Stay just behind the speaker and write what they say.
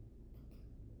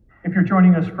If you're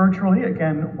joining us virtually,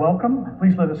 again, welcome.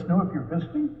 Please let us know if you're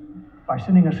visiting by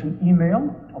sending us an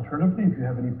email. Alternatively, if you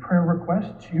have any prayer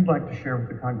requests you'd like to share with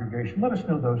the congregation, let us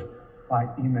know those by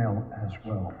email as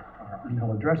well. Our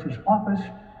email address is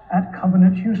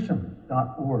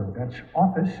office@covenanthouston.org. That's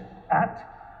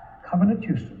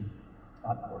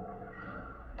office@covenanthouston.org.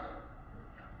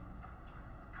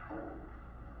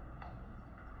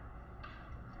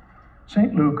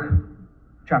 St. Luke,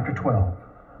 chapter 12,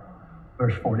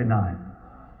 verse 49.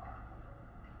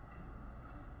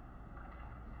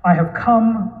 I have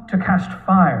come to cast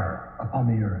fire upon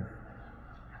the earth,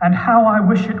 and how I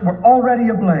wish it were already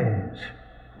ablaze.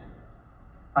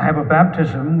 I have a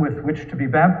baptism with which to be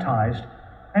baptized,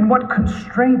 and what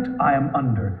constraint I am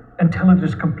under until it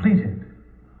is completed.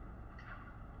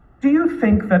 Do you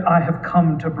think that I have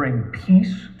come to bring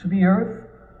peace to the earth?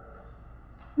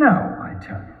 No, I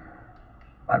tell you,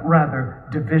 but rather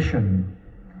division.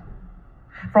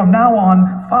 From now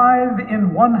on, 5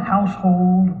 in one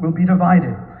household will be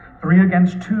divided, 3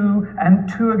 against 2 and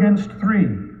 2 against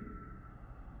 3.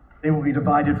 They will be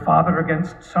divided, father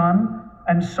against son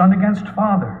and son against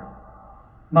father,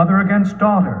 mother against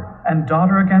daughter and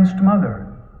daughter against mother,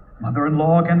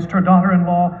 mother-in-law against her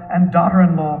daughter-in-law and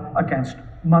daughter-in-law against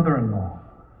mother-in-law.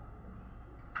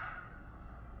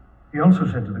 He also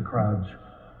said to the crowds,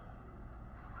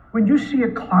 when you see a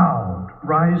cloud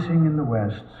rising in the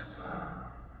west,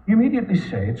 you immediately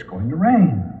say it's going to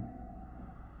rain.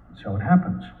 And so it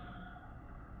happens.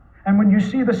 And when you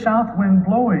see the south wind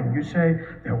blowing, you say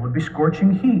there will be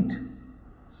scorching heat.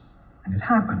 And it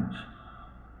happens.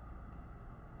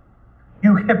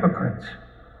 You hypocrites,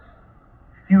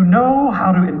 you know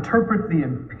how to interpret the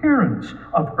appearance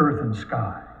of earth and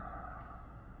sky.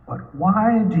 But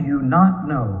why do you not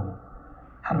know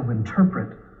how to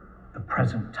interpret the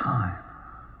present time?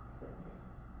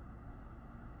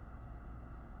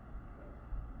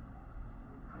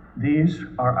 These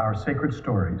are our sacred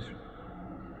stories.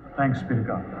 Thanks be to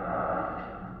God.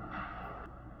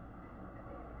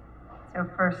 So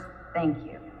first, thank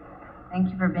you. Thank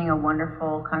you for being a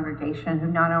wonderful congregation who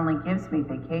not only gives me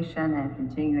vacation and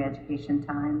continuing education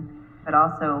time, but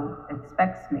also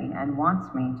expects me and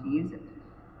wants me to use it.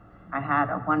 I had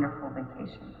a wonderful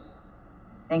vacation.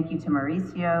 Thank you to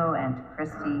Mauricio and to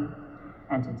Christy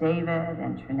and to David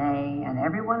and Trinae and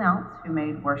everyone else who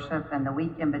made worship and the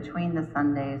week in between the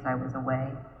Sundays I was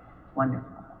away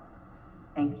wonderful.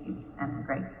 Thank you, and I'm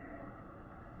grateful.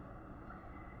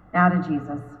 Now to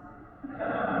Jesus.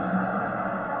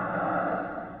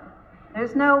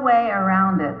 There's no way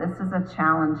around it. This is a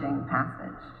challenging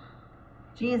passage.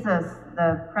 Jesus,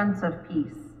 the Prince of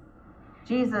Peace.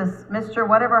 Jesus, Mr.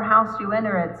 Whatever house you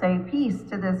enter at, say peace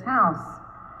to this house.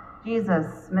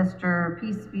 Jesus, Mr.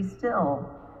 Peace be still,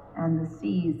 and the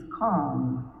seas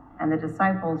calm, and the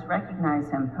disciples recognize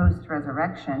him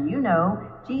post-resurrection. You know,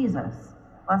 Jesus.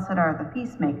 Blessed are the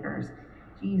peacemakers.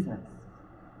 Jesus.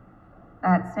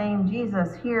 That same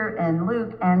Jesus here in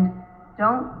Luke, and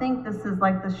don't think this is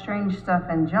like the strange stuff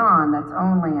in John that's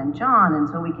only in John, and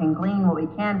so we can glean what we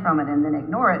can from it and then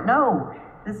ignore it. No,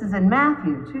 this is in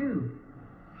Matthew too.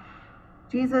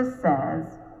 Jesus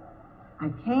says, I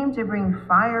came to bring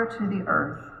fire to the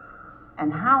earth,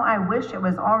 and how I wish it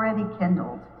was already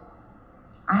kindled.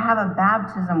 I have a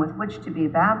baptism with which to be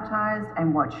baptized,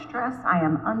 and what stress I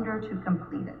am under to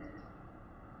complete it.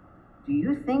 Do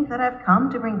you think that I've come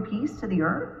to bring peace to the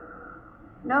earth?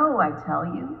 No, I tell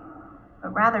you,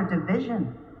 but rather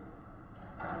division.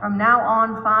 From now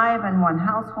on, 5 in one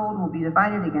household will be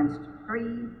divided against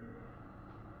 3,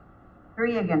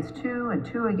 3 against 2, and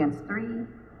 2 against 3.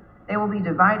 They will be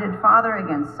divided, father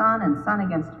against son, and son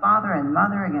against father, and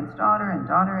mother against daughter, and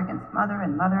daughter against mother,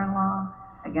 and mother-in-law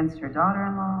against her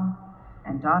daughter-in-law,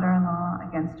 and daughter-in-law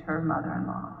against her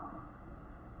mother-in-law.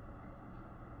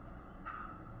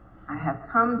 I have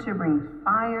come to bring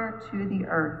fire to the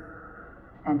earth,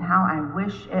 and how I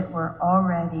wish it were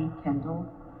already kindled.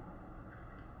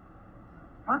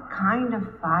 What kind of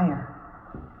fire?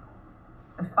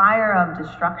 The fire of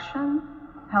destruction,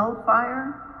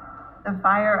 hellfire, the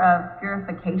fire of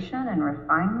purification and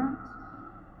refinement,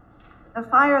 the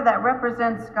fire that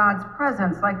represents God's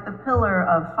presence, like the pillar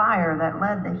of fire that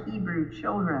led the Hebrew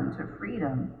children to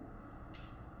freedom.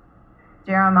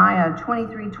 Jeremiah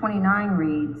 23:29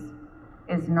 reads,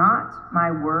 Is not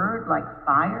my word like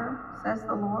fire, says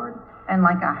the Lord, and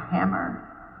like a hammer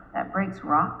that breaks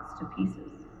rocks to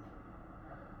pieces?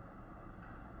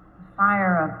 The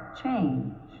fire of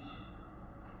change.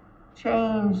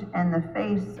 Change in the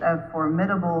face of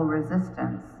formidable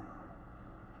resistance.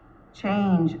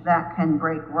 Change that can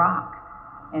break rock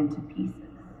into pieces.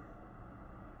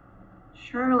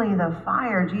 Surely the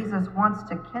fire Jesus wants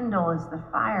to kindle is the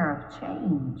fire of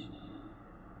change,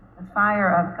 the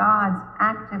fire of God's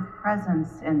active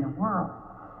presence in the world.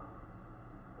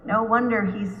 No wonder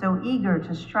he's so eager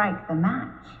to strike the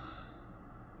match.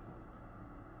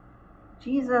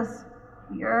 Jesus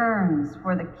yearns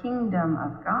for the kingdom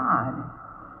of God.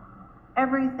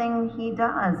 Everything he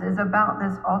does is about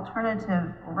this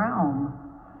alternative realm,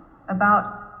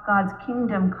 about God's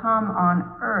kingdom come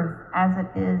on earth as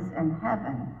it is in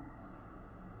heaven.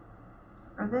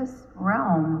 For this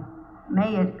realm,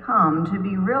 may it come to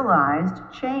be realized,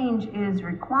 change is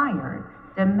required,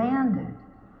 demanded.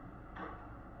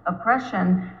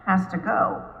 Oppression has to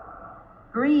go.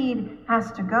 Greed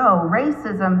has to go.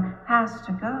 Racism has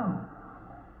to go.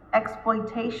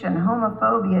 Exploitation,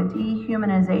 homophobia,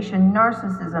 dehumanization,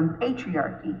 narcissism,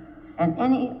 patriarchy, and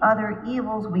any other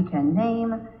evils we can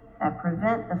name that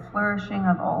prevent the flourishing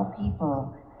of all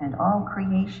people and all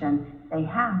creation, they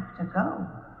have to go.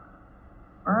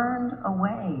 Burned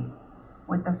away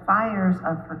with the fires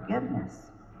of forgiveness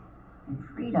and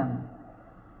freedom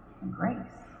and grace.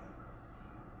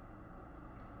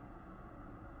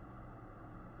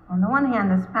 On the one hand,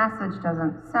 this passage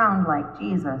doesn't sound like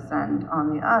Jesus, and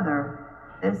on the other,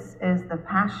 this is the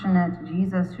passionate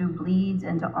Jesus who bleeds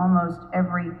into almost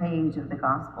every page of the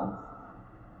Gospels.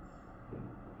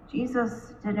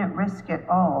 Jesus didn't risk it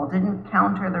all, didn't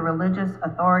counter the religious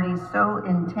authorities so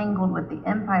entangled with the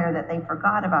empire that they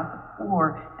forgot about the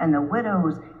poor and the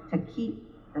widows to keep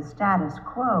the status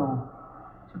quo,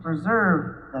 to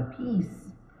preserve the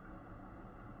peace.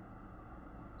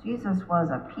 Jesus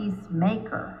was a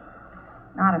peacemaker,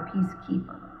 not a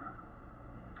peacekeeper.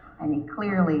 And he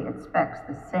clearly expects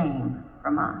the same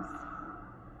from us.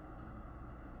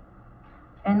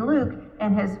 In Luke,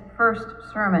 in his first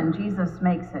sermon, Jesus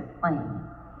makes it plain.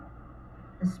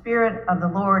 The Spirit of the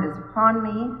Lord is upon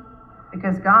me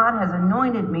because God has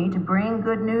anointed me to bring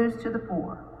good news to the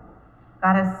poor.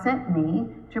 God has sent me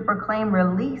to proclaim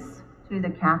release to the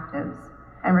captives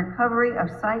and recovery of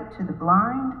sight to the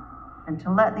blind, and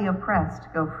to let the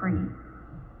oppressed go free,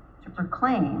 to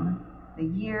proclaim the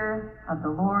year of the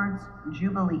Lord's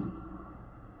Jubilee.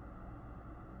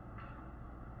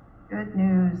 Good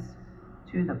news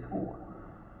to the poor.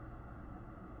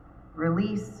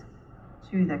 Release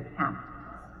to the captives.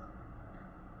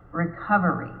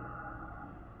 Recovery.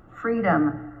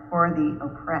 Freedom for the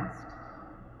oppressed.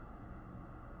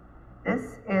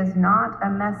 This is not a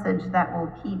message that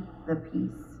will keep the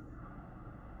peace.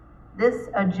 This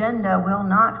agenda will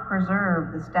not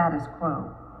preserve the status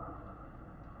quo.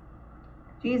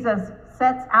 Jesus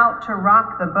sets out to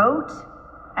rock the boat,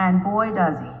 and boy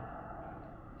does he.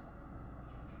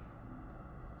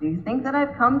 Do you think that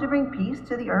I've come to bring peace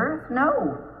to the earth?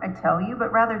 No, I tell you,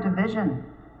 but rather division.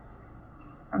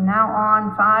 From now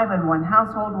on, 5 in one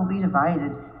household will be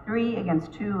divided, 3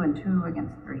 against 2 and 2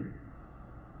 against 3.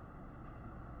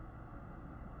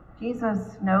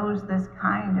 Jesus knows this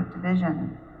kind of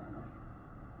division.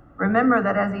 Remember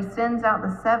that as he sends out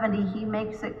the 70, he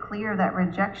makes it clear that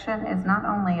rejection is not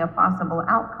only a possible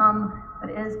outcome, but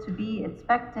is to be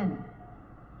expected.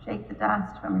 Shake the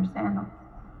dust from your sandals.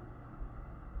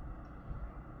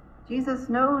 Jesus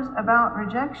knows about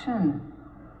rejection.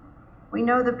 We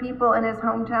know the people in his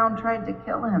hometown tried to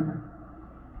kill him.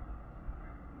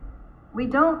 We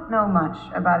don't know much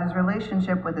about his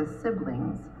relationship with his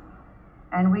siblings,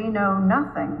 and we know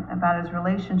nothing about his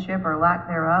relationship or lack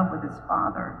thereof with his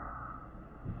father.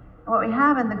 What we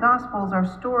have in the Gospels are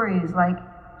stories like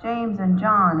James and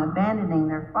John abandoning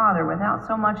their father without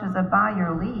so much as a by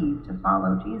your leave to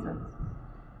follow Jesus.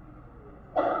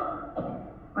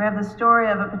 We have the story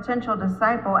of a potential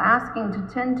disciple asking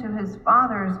to tend to his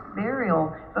father's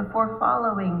burial before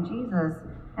following Jesus,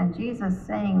 and Jesus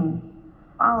saying,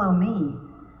 "Follow me,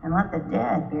 and let the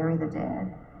dead bury the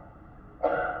dead."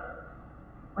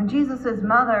 When Jesus'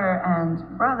 mother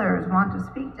and brothers want to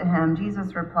speak to him,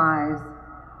 Jesus replies,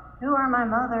 "Who are my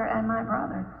mother and my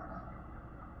brothers?"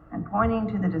 And pointing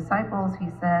to the disciples, he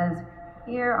says,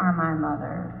 "Here are my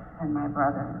mother and my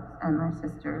brothers and my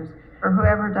sisters, for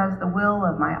whoever does the will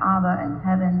of my Abba in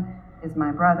heaven is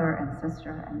my brother and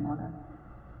sister and mother."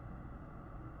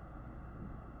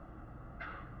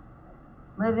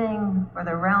 Living for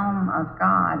the realm of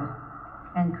God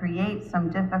can create some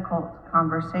difficult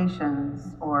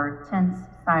conversations or tense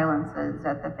silences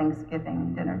at the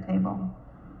Thanksgiving dinner table.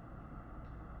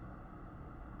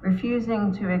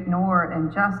 Refusing to ignore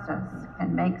injustice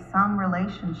can make some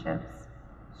relationships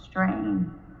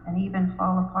strain and even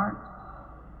fall apart.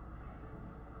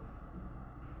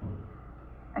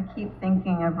 I keep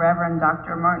thinking of Reverend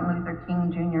Dr. Martin Luther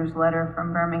King Jr.'s letter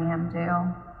from Birmingham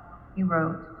jail. He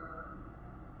wrote,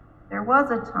 was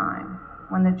a time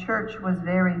when the church was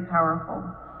very powerful.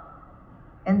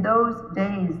 In those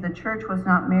days, the church was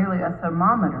not merely a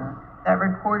thermometer that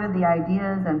recorded the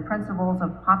ideas and principles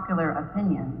of popular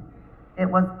opinion. It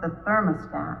was the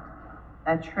thermostat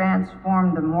that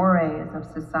transformed the mores of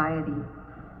society.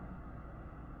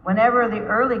 Whenever the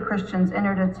early Christians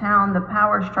entered a town, the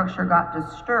power structure got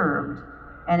disturbed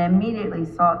and immediately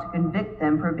sought to convict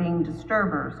them for being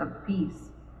disturbers of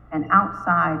peace and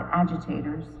outside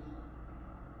agitators.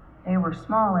 They were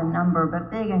small in number,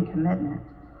 but big in commitment.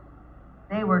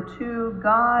 They were too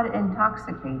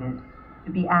God-intoxicated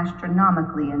to be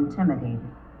astronomically intimidated.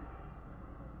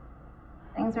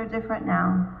 Things are different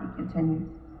now, he continues.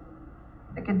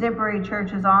 The contemporary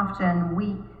church is often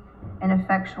weak,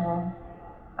 ineffectual,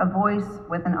 a voice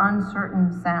with an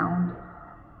uncertain sound.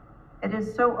 It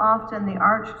is so often the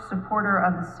arch supporter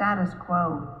of the status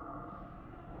quo.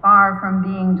 Far from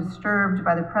being disturbed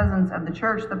by the presence of the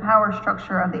church, the power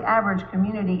structure of the average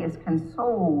community is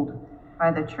consoled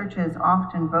by the church's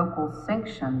often vocal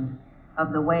sanction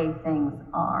of the way things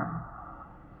are.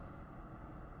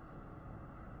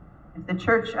 If the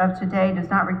church of today does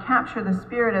not recapture the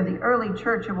spirit of the early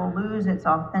church, it will lose its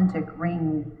authentic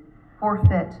ring,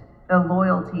 forfeit the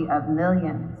loyalty of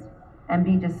millions, and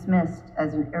be dismissed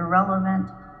as an irrelevant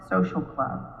social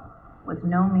club with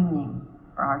no meaning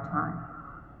for our time.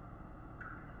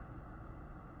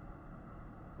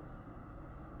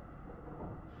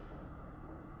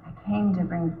 I came to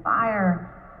bring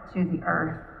fire to the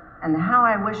earth, and how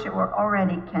I wish it were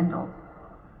already kindled.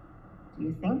 Do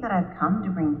you think that I've come to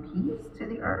bring peace to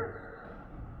the earth?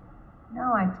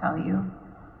 No, I tell you,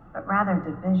 but rather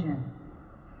division.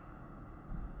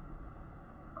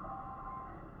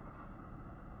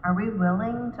 Are we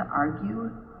willing to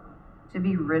argue, to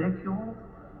be ridiculed,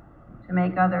 to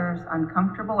make others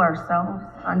uncomfortable, ourselves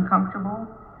uncomfortable,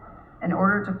 in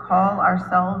order to call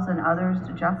ourselves and others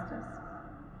to justice?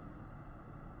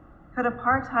 Could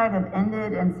apartheid have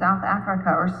ended in South Africa,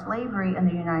 or slavery in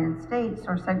the United States,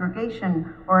 or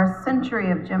segregation, or a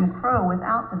century of Jim Crow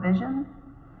without division?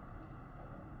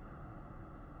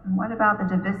 And what about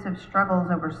the divisive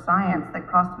struggles over science that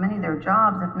cost many their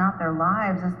jobs, if not their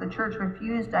lives, as the church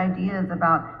refused ideas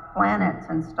about planets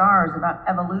and stars, about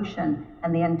evolution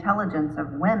and the intelligence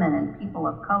of women and people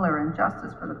of color, and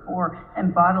justice for the poor,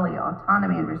 and bodily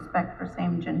autonomy and respect for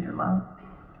same-gender love?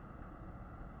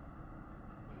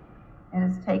 It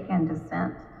has taken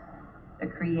dissent to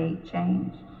create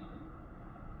change,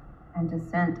 and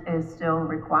dissent is still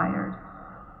required,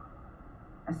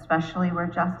 especially where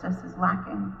justice is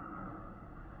lacking.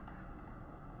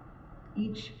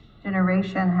 Each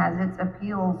generation has its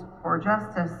appeals for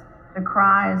justice. The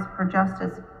cries for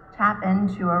justice tap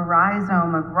into a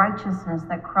rhizome of righteousness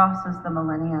that crosses the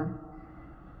millennia.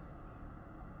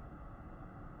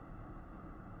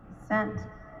 Dissent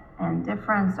and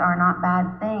difference are not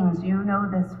bad things. You know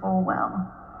this full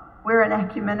well. We're an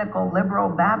ecumenical liberal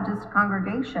Baptist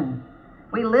congregation.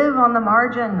 We live on the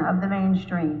margin of the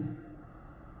mainstream.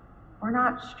 We're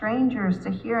not strangers to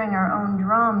hearing our own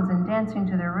drums and dancing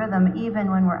to their rhythm,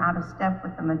 even when we're out of step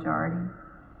with the majority.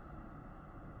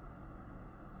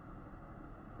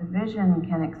 Division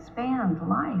can expand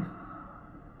life,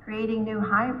 creating new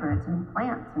hybrids and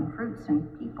plants and fruits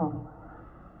and people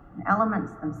and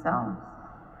elements themselves.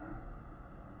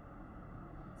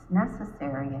 It's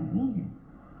necessary and needed.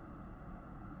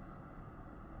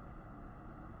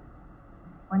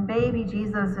 When baby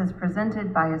Jesus is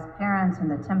presented by his parents in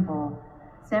the temple,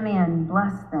 Simeon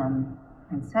blessed them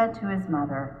and said to his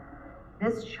mother,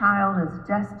 "This child is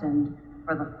destined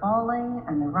for the falling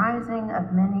and the rising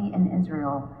of many in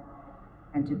Israel,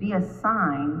 and to be a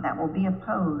sign that will be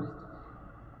opposed,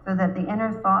 so that the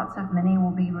inner thoughts of many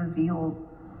will be revealed,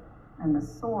 and the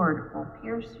sword will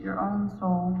pierce your own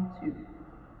soul too."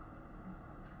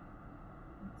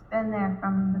 It's been there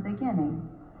from the beginning.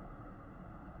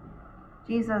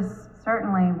 Jesus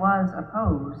certainly was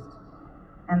opposed,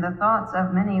 and the thoughts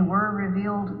of many were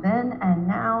revealed then and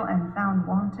now and found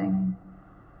wanting.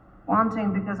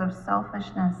 Wanting because of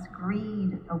selfishness,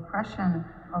 greed, oppression,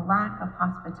 a lack of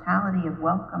hospitality, of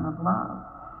welcome, of love.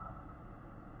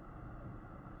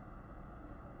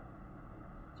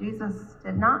 Jesus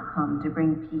did not come to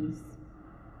bring peace.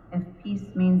 If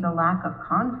peace means a lack of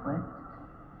conflict,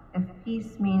 if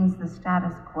peace means the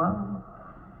status quo,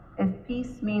 if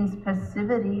peace means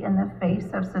passivity in the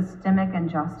face of systemic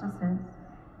injustices.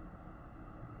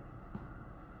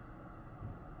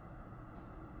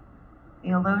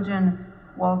 Theologian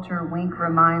Walter Wink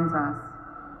reminds us,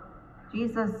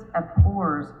 Jesus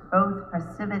abhors both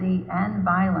passivity and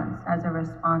violence as a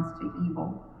response to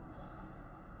evil.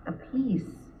 The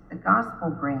peace the gospel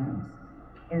brings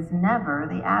is never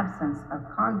the absence of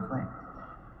conflict,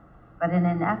 but an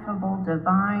ineffable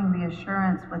divine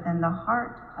reassurance within the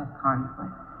heart of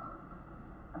conflict,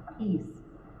 a peace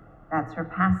that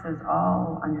surpasses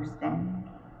all understanding.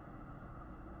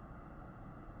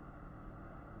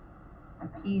 A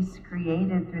peace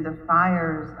created through the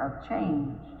fires of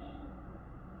change.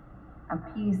 A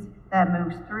peace that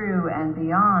moves through and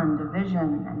beyond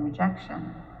division and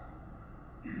rejection.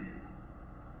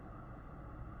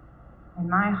 In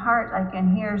my heart, I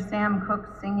can hear Sam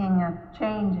Cooke singing "A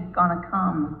Change Gonna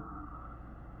Come."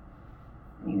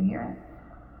 Can you hear it?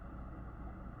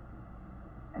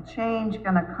 A change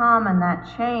gonna come, and that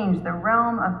change, the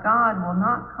realm of God, will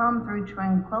not come through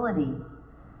tranquility,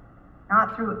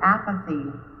 not through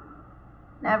apathy,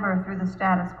 never through the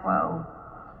status quo.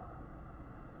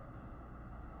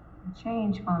 A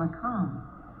change gonna come.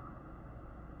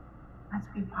 Let's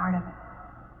be part of it.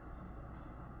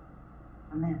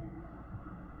 Amen.